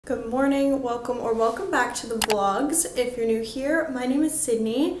Good morning, welcome back to the vlogs. If you're new here, my name is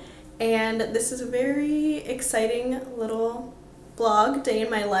Sydney and this is a very exciting little vlog day in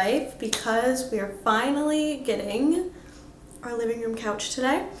my life because we are finally getting our living room couch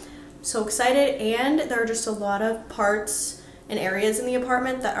today. I'm so excited, and there are just a lot of parts and areas in the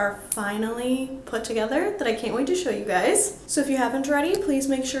apartment that are finally put together that I can't wait to show you guys. So if you haven't already, please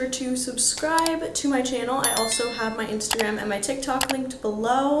make sure to subscribe to my channel. I also have my Instagram and my TikTok linked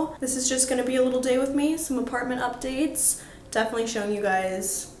below. This is just gonna be a little day with me, some apartment updates, definitely showing you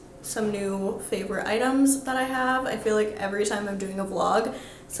guys some new favorite items that I have. I feel like every time I'm doing a vlog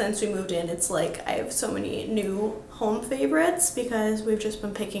since we moved in, it's like I have so many new home favorites because we've just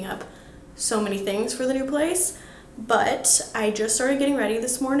been picking up so many things for the new place. But I just started getting ready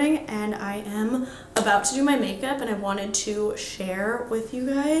this morning and I am about to do my makeup, and I wanted to share with you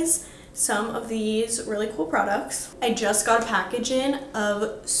guys some of these really cool products. I just got a package in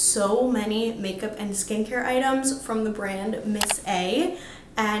of so many makeup and skincare items from the brand Miss A,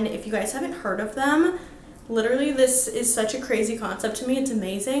 and if you guys haven't heard of them, literally this is such a crazy concept to me. It's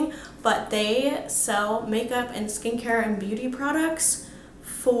amazing, but they sell makeup and skincare and beauty products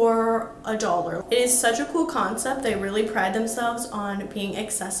for $1. It is such a cool concept. They really pride themselves on being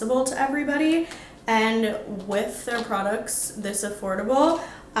accessible to everybody, and with their products this affordable,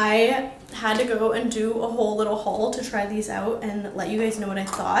 I had to go and do a whole little haul to try these out and let you guys know what I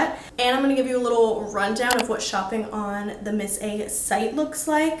thought. And I'm gonna give you a little rundown of what shopping on the Miss A site looks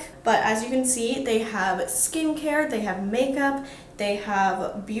like. But as you can see, they have skincare, they have makeup, they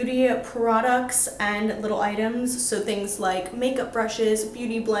have beauty products and little items, so things like makeup brushes,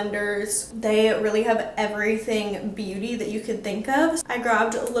 beauty blenders. They really have everything beauty that you could think of. I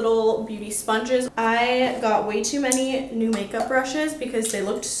grabbed little beauty sponges. I got way too many new makeup brushes because they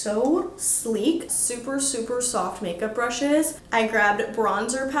looked so sleek. Super soft makeup brushes. I grabbed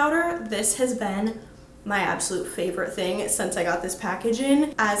bronzer powder. This has been my absolute favorite thing since I got this package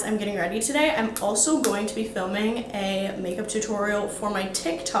in. As I'm getting ready today, I'm also going to be filming a makeup tutorial for my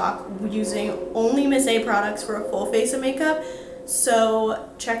TikTok using only Miss A products for a full face of makeup. So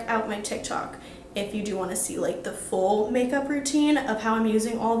check out my TikTok if you do want to see like the full makeup routine of how I'm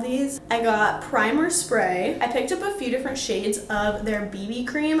using all these. I got primer spray. I picked up a few different shades of their BB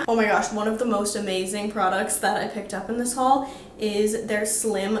cream. Oh my gosh, one of the most amazing products that I picked up in this haul is their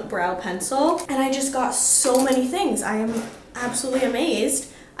slim brow pencil. And I just got so many things. I am absolutely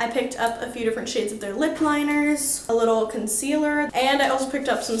amazed. I picked up a few different shades of their lip liners, a little concealer, and I also picked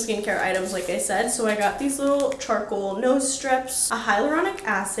up some skincare items like I said. So I got these little charcoal nose strips, a hyaluronic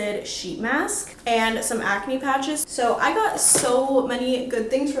acid sheet mask, and some acne patches. So I got so many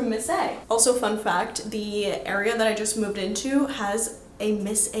good things from Miss A. Also, fun fact, the area that I just moved into has a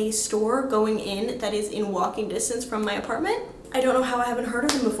Miss A store going in that is in walking distance from my apartment. I don't know how I haven't heard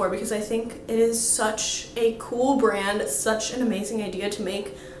of them before because I think it is such a cool brand, such an amazing idea to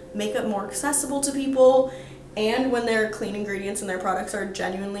make makeup more accessible to people, and when their clean ingredients and their products are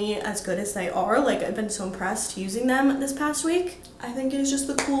genuinely as good as they are, like I've been so impressed using them this past week. I think it is just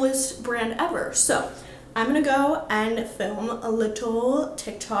the coolest brand ever. So I'm gonna go and film a little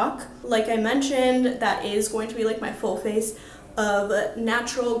TikTok. Like I mentioned, that is going to be like my full face of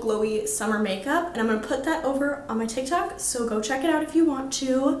natural glowy summer makeup, and I'm gonna put that over on my TikTok, so go check it out if you want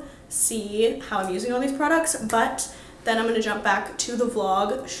to see how I'm using all these products. But then I'm gonna jump back to the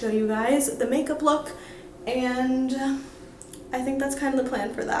vlog, show you guys the makeup look, and I think that's kind of the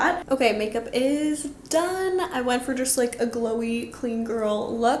plan for that. Okay, makeup is done. I went for just like a glowy clean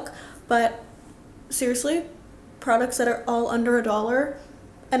girl look, but seriously, products that are all under $1,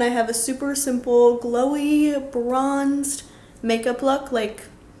 and I have a super simple glowy bronzed makeup look. Like,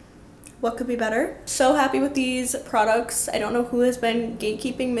 what could be better? So happy with these products. I don't know who has been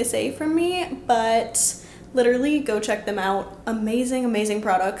gatekeeping Miss A from me, but literally go check them out. Amazing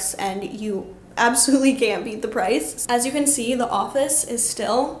products, and you absolutely can't beat the price. As you can see, the office is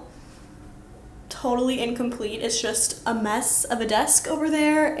still totally incomplete. It's just a mess of a desk over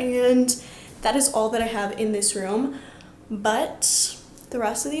there, and that is all that I have in this room. But the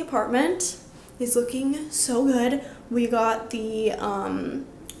rest of the apartment is looking so good. We got the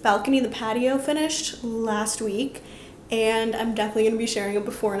balcony, the patio finished last week, and I'm definitely gonna be sharing a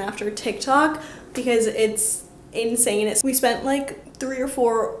before and after TikTok because it's insane. We spent like 3 or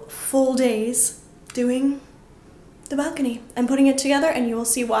 4 full days doing the balcony and putting it together, and you will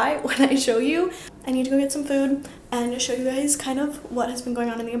see why when I show you. I need to go get some food and show you guys kind of what has been going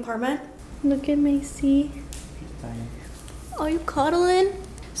on in the apartment. Look at Macy. Are you cuddling?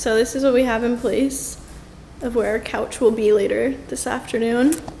 So this is what we have in place of where our couch will be later this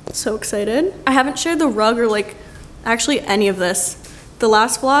afternoon. So excited. I haven't shared the rug or like actually any of this The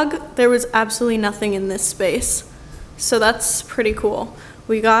last vlog, there was absolutely nothing in this space. So that's pretty cool.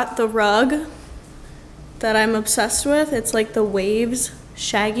 We got the rug that I'm obsessed with. It's like the Waves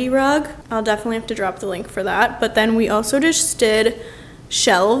shaggy rug. I'll definitely have to drop the link for that. But then we also just did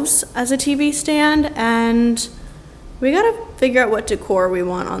shelves as a TV stand, and we gotta figure out what decor we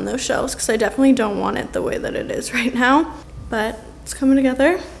want on those shelves because I definitely don't want it the way that it is right now, but it's coming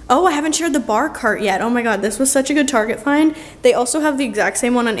together. Oh, I haven't shared the bar cart yet. Oh my God, this was such a good Target find. They also have the exact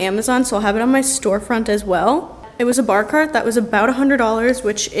same one on Amazon, so I'll have it on my storefront as well. It was a bar cart that was about $100,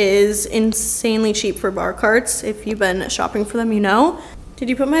 which is insanely cheap for bar carts. If you've been shopping for them, you know. Did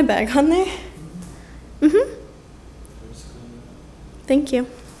you put my bag on there? Mm-hmm. Thank you.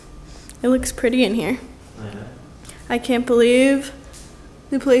 It looks pretty in here. I can't believe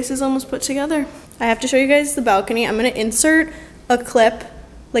the place is almost put together. I have to show you guys the balcony. I'm gonna insert a clip,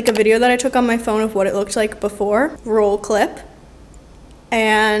 like a video that I took on my phone of what it looked like before. Roll clip.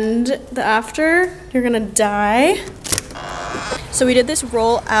 And the after, you're gonna die. So we did this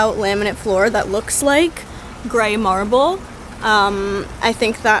roll out laminate floor that looks like gray marble. I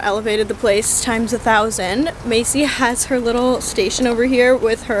think that elevated the place times 1,000. Macy has her little station over here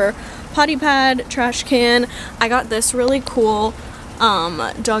with her potty pad, trash can. I got this really cool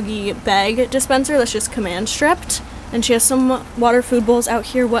doggy bag dispenser that's just command stripped. And she has some water food bowls out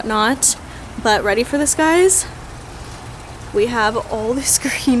here, whatnot. But ready for this, guys? We have all this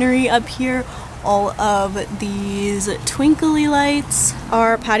greenery up here, all of these twinkly lights.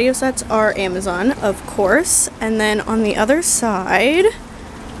 Our patio sets are Amazon, of course. And then on the other side,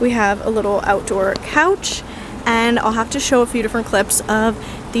 we have a little outdoor couch. And I'll have to show a few different clips of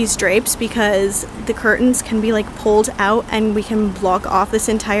these drapes because the curtains can be like pulled out and we can block off this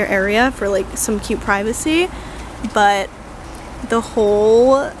entire area for like some cute privacy. But the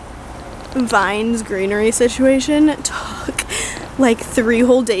whole vines greenery situation took like 3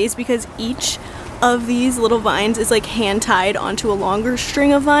 whole days because each of these little vines is like hand tied onto a longer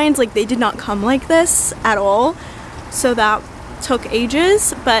string of vines. Like they did not come like this at all, so that took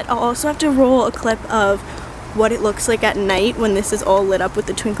ages. But I'll also have to roll a clip of what it looks like at night when this is all lit up with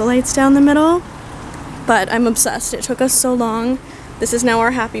the twinkle lights down the middle. But I'm obsessed. It took us so long. This is now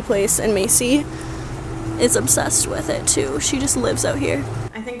our happy place, and Macy is obsessed with it too. She just lives out here.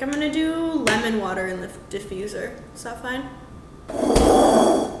 I think I'm gonna do lemon water in the diffuser. Is that fine?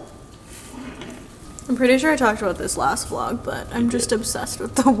 I'm pretty sure I talked about this last vlog, but I'm just obsessed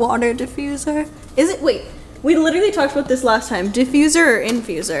with the water diffuser. Is it? Wait, we literally talked about this last time. Diffuser or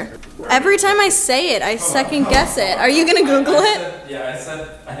infuser? Every time I say it, I second guess it. Are you gonna Google it?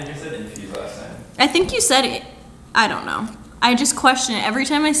 I think I said infuse last time. I think you said it. I don't know. I just question it. Every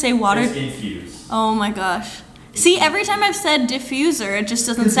time I say water. It's infuse. Oh my gosh. See, every time I've said diffuser, it just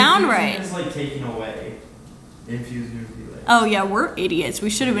doesn't sound right. It's like taking away. Infuser would be like. Oh yeah, we're idiots. We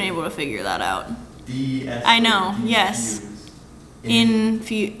should have been able to figure that out. I know, yes.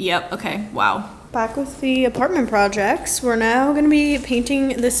 Yep, okay, wow. Back with the apartment projects. We're now gonna be painting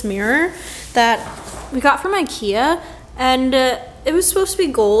this mirror that we got from IKEA, and it was supposed to be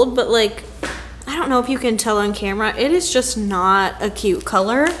gold, but like, I don't know if you can tell on camera, it is just not a cute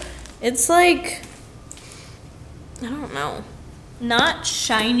color. It's like, I don't know, not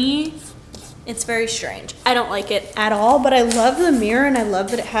shiny. It's very strange. I don't like it at all, but I love the mirror and I love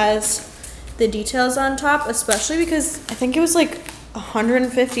that it has the details on top, especially because I think it was like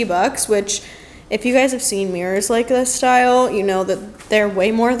 150 bucks, which if you guys have seen mirrors like this style, you know that they're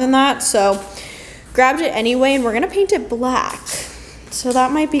way more than that. So grabbed it anyway, and we're gonna paint it black. So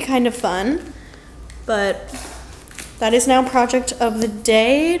that might be kind of fun, but that is now project of the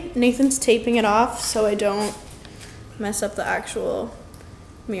day. Nathan's taping it off so I don't mess up the actual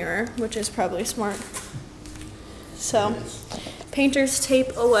mirror, which is probably smart. So painter's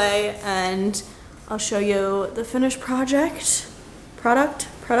tape away, and I'll show you the finished product.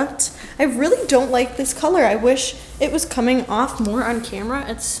 I really don't like this color. I wish it was coming off more on camera.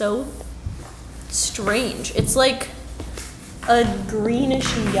 It's so strange. It's like a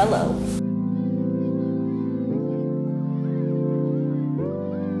greenish yellow.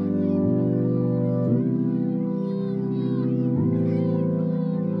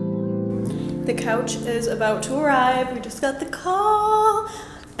 The couch is about to arrive. We just got the call,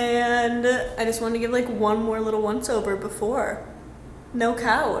 and I just wanted to give like one more little once over before. No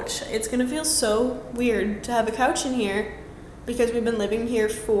couch. It's gonna feel so weird to have a couch in here because we've been living here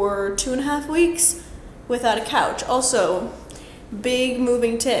for 2.5 weeks without a couch. Also, big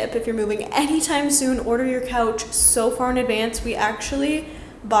moving tip, if you're moving anytime soon, order your couch so far in advance. We actually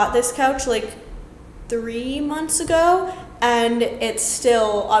bought this couch like 3 months ago, and it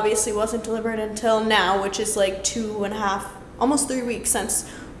still obviously wasn't delivered until now, which is like 2.5, almost 3 weeks since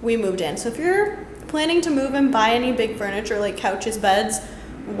we moved in. So if you're planning to move and buy any big furniture like couches, beds,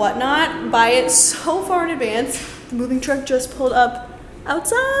 whatnot, buy it so far in advance. The moving truck just pulled up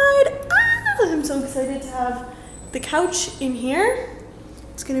outside. I'm so excited to have the couch in here.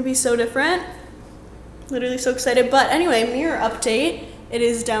 It's gonna be so different. Literally so excited. But anyway, mirror update. It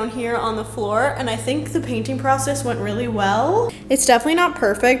is down here on the floor, and I think the painting process went really well. It's definitely not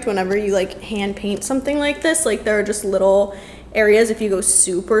perfect whenever you like hand paint something like this. Like there are just little areas if you go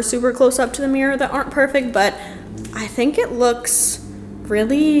super, super close up to the mirror that aren't perfect, but I think it looks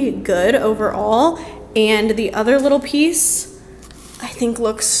really good overall. And the other little piece I think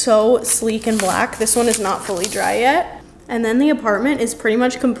looks so sleek and black. This one is not fully dry yet. And then the apartment is pretty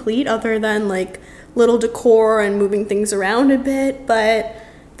much complete other than like little decor and moving things around a bit, but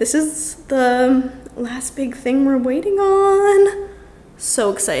this is the last big thing we're waiting on. So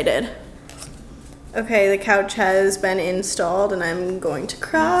excited. Okay, the couch has been installed and I'm going to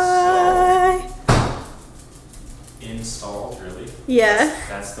cry. Installed, really? Yeah.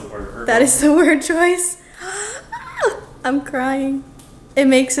 That's the word. That is the word choice. I'm crying. It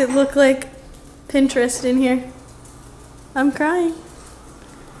makes it look like Pinterest in here. I'm crying.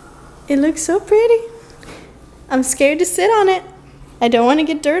 It looks so pretty. I'm scared to sit on it. I don't want to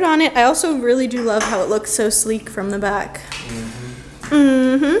get dirt on it. I also really do love how it looks so sleek from the back.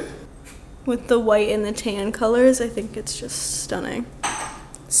 With the white and the tan colors, I think it's just stunning.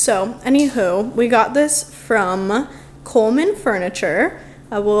 So, anywho, we got this from Coleman Furniture.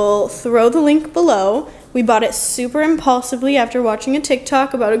 I will throw the link below. We bought it super impulsively after watching a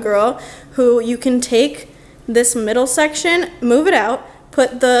TikTok about a girl who you can take this middle section, move it out,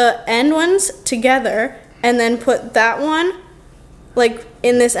 put the end ones together, and then put that one like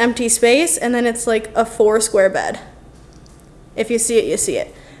in this empty space, and then it's like a 4 square bed. If you see it, you see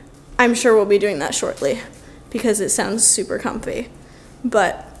it. I'm sure we'll be doing that shortly because it sounds super comfy,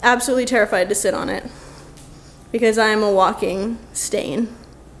 but absolutely terrified to sit on it because I am a walking stain.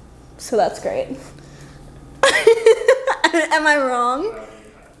 So that's great. Am I wrong?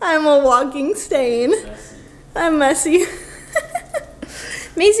 I'm a walking stain. I'm messy.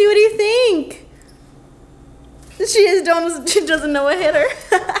 Macy, what do you think? She doesn't know what hit her.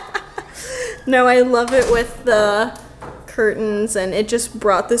 No, I love it with the curtains, and it just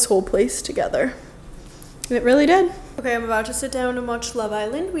brought this whole place together. It really did. Okay, I'm about to sit down and watch Love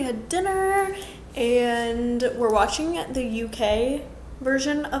Island. We had dinner, and we're watching the UK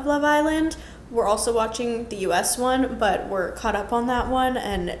version of Love Island. We're also watching the US one, but we're caught up on that one,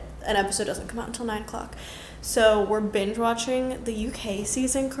 and an episode doesn't come out until 9 o'clock. So we're binge watching the UK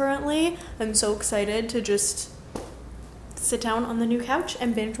season currently. I'm so excited to just sit down on the new couch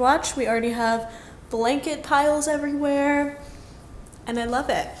and binge watch. We already have blanket piles everywhere, and I love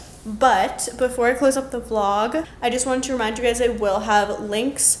it. But before I close up the vlog, I just wanted to remind you guys I will have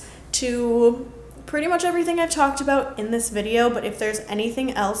links to pretty much everything I've talked about in this video, but if there's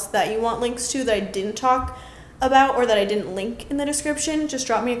anything else that you want links to that I didn't talk about or that I didn't link in the description, just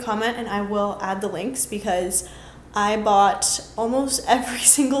drop me a comment and I will add the links, because I bought almost every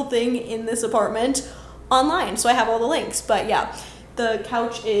single thing in this apartment online, so I have all the links. But yeah, the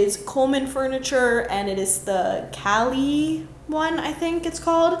couch is Coleman Furniture, and it is the Cali one, I think it's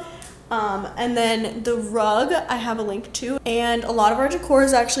called. And then the rug I have a link to, and a lot of our decor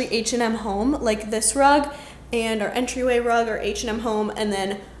is actually H&M Home, like this rug and our entryway rug are H&M Home, and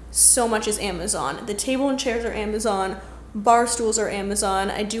then so much is Amazon. The table and chairs are Amazon, bar stools are Amazon.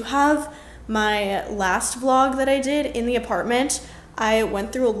 I do have my last vlog that I did in the apartment. I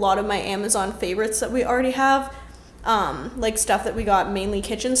went through a lot of my Amazon favorites that we already have, like stuff that we got, mainly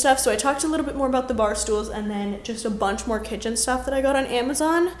kitchen stuff. So I talked a little bit more about the bar stools and then just a bunch more kitchen stuff that I got on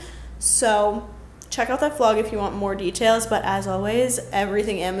Amazon. So check out that vlog if you want more details. But as always,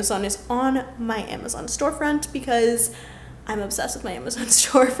 everything Amazon is on my Amazon storefront because I'm obsessed with my Amazon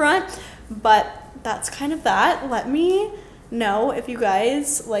storefront. But that's kind of that. Let me know if you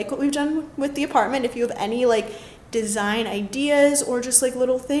guys like what we've done with the apartment. If you have any like design ideas or just like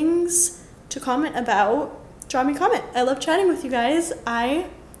little things to comment about, drop me a comment. I love chatting with you guys.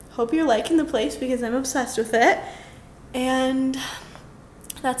 I hope you're liking the place because I'm obsessed with it. And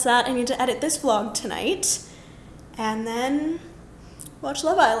that's that. I need to edit this vlog tonight and then watch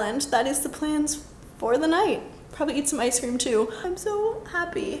Love Island. That is the plans for the night. Probably eat some ice cream too. I'm so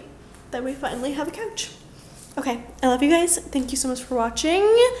happy that we finally have a couch. Okay, I love you guys. Thank you so much for watching.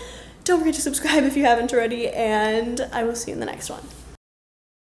 Don't forget to subscribe if you haven't already, and I will see you in the next one.